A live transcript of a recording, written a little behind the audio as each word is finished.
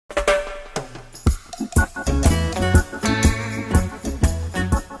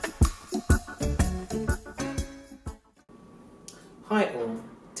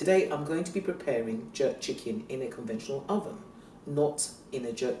today I'm going to be preparing jerk chicken in a conventional oven, not in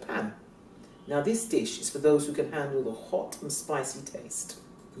a jerk pan. Now this dish is for those who can handle the hot and spicy taste.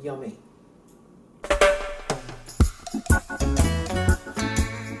 Yummy.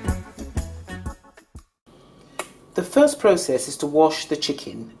 The first process is to wash the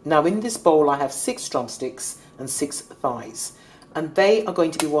chicken. Now in this bowl I have 6 drumsticks and 6 thighs, and they are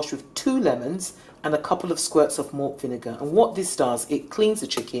going to be washed with 2 lemons and a couple of squirts of malt vinegar. And what this does, it cleans the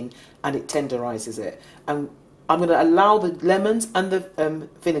chicken and it tenderizes it. And I'm going to allow the lemons and the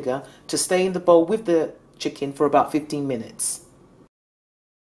vinegar to stay in the bowl with the chicken for about 15 minutes.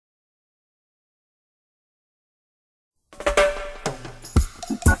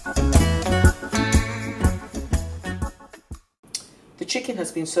 The chicken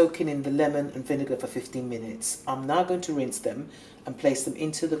has been soaking in the lemon and vinegar for 15 minutes. I'm now going to rinse them and place them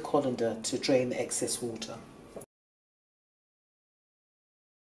into the colander to drain the excess water.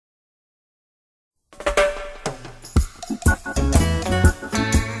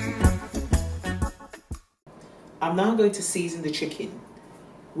 I'm now going to season the chicken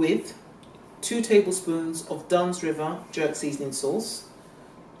with 2 tablespoons of Dunn's River jerk seasoning sauce,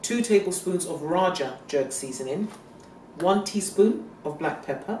 2 tablespoons of Raja jerk seasoning, 1 teaspoon of black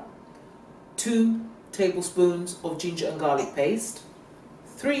pepper, 2 tablespoons of ginger and garlic paste,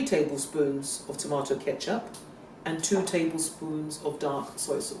 3 tablespoons of tomato ketchup, and 2 tablespoons of dark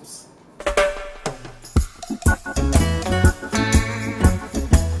soy sauce.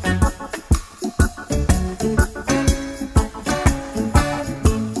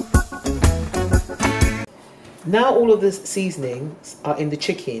 Now all of the seasonings are in the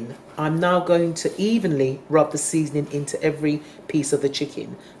chicken. I'm now going to evenly rub the seasoning into every piece of the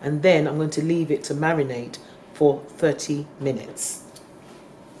chicken, and then I'm going to leave it to marinate for 30 minutes.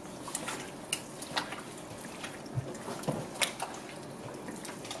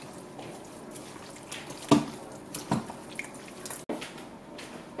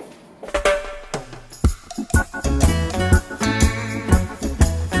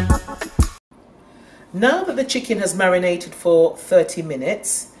 Now that the chicken has marinated for 30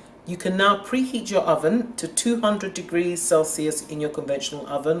 minutes, you can now preheat your oven to 200 degrees Celsius in your conventional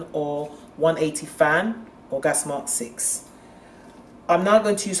oven, or 180 fan or gas mark 6. I'm now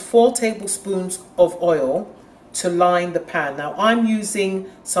going to use 4 tablespoons of oil to line the pan. Now I'm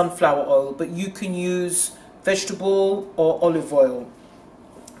using sunflower oil, but you can use vegetable or olive oil.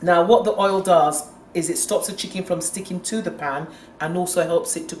 Now what the oil does is it stops the chicken from sticking to the pan and also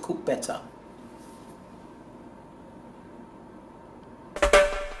helps it to cook better.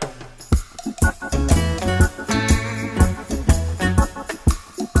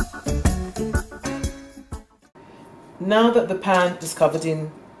 Now that the pan is covered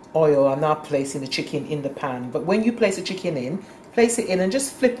in oil, I'm now placing the chicken in the pan. But when you place the chicken in, place it in and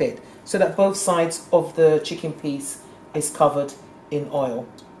just flip it so that both sides of the chicken piece is covered in oil.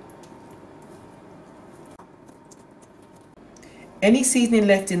 Any seasoning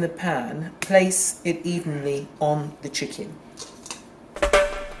left in the pan, place it evenly on the chicken.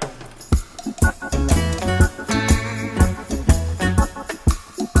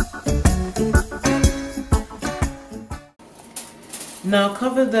 Now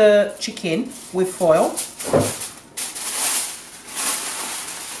cover the chicken with foil,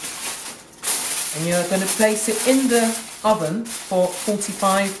 and you're going to place it in the oven for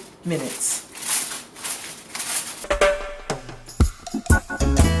 45 minutes.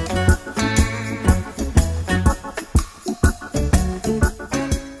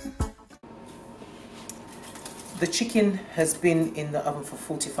 The chicken has been in the oven for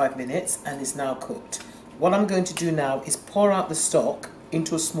 45 minutes and is now cooked. What I'm going to do now is pour out the stock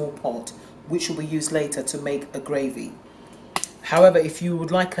into a small pot, which will be used later to make a gravy. However, if you would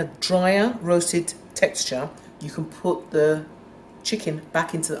like a drier roasted texture, you can put the chicken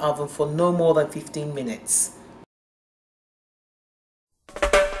back into the oven for no more than 15 minutes.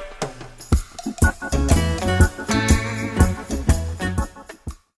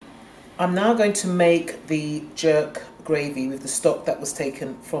 I'm now going to make the jerk gravy with the stock that was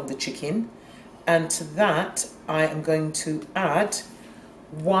taken from the chicken. And to that, I am going to add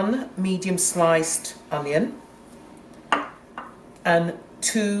 1 medium sliced onion and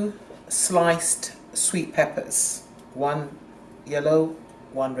 2 sliced sweet peppers. 1 yellow,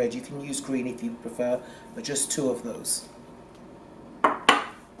 1 red. You can use green if you prefer, but just 2 of those.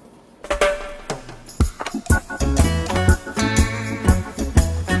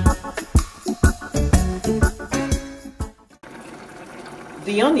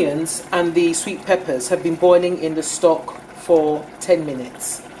 The onions and the sweet peppers have been boiling in the stock for 10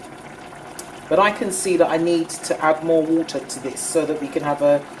 minutes. But I can see that I need to add more water to this so that we can have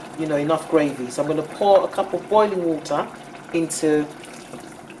a you know, enough gravy. So I'm going to pour a cup of boiling water into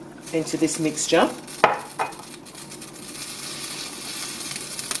this mixture.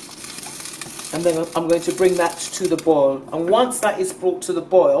 And then I'm going to bring that to the boil. And once that is brought to the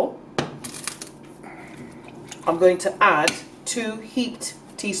boil, I'm going to add 2 heaped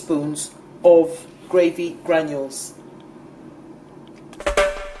teaspoons of gravy granules.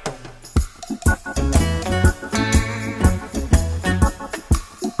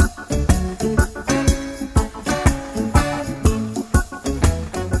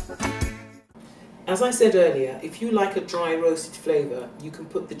 As I said earlier, if you like a dry roasted flavour, you can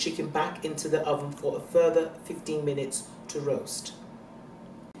put the chicken back into the oven for a further 15 minutes to roast.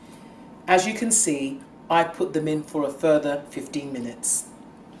 As you can see, I put them in for a further 15 minutes.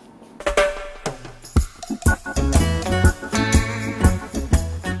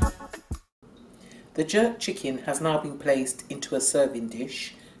 The jerk chicken has now been placed into a serving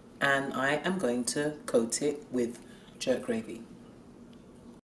dish, and I am going to coat it with jerk gravy.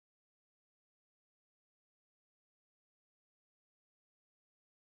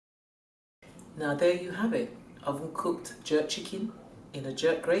 Now there you have it, oven cooked jerk chicken in a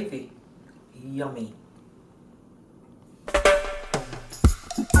jerk gravy. Yummy.